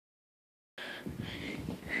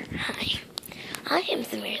Hi, I am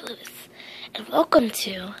Samira Lewis, and welcome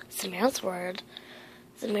to Samira's Word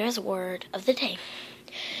of the Day.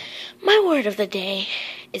 My word of the day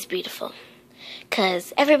is beautiful,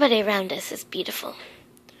 because everybody around us is beautiful.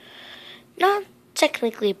 Not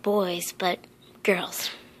technically boys, but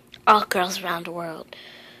girls. All girls around the world.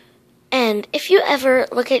 And if you ever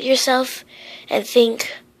look at yourself and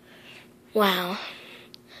think, wow,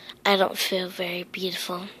 I don't feel very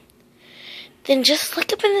beautiful, then just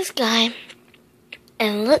look up in the sky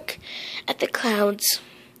and look at the clouds,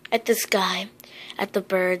 at the sky, at the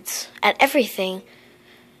birds, at everything,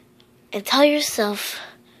 and tell yourself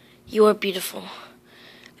you are beautiful.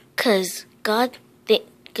 Because God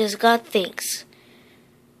thinks.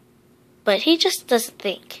 But He just doesn't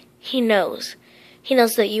think. He knows. He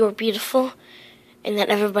knows that you are beautiful and that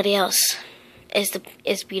everybody else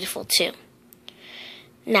is beautiful too.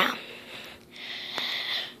 Now,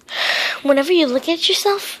 whenever you look at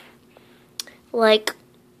yourself, like,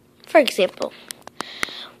 for example,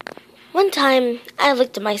 one time I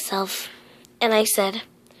looked at myself and I said,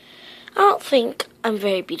 I don't think I'm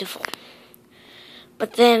very beautiful.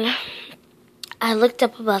 But then I looked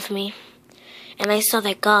up above me and I saw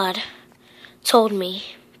that God told me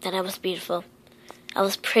that I was beautiful. I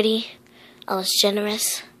was pretty, I was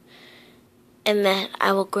generous, and that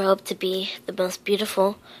I will grow up to be the most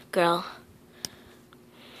beautiful girl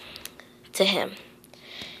to Him.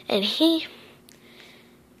 And He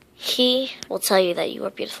will tell you that you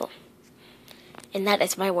are beautiful. And that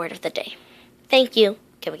is my word of the day. Thank you.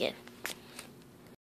 Come again.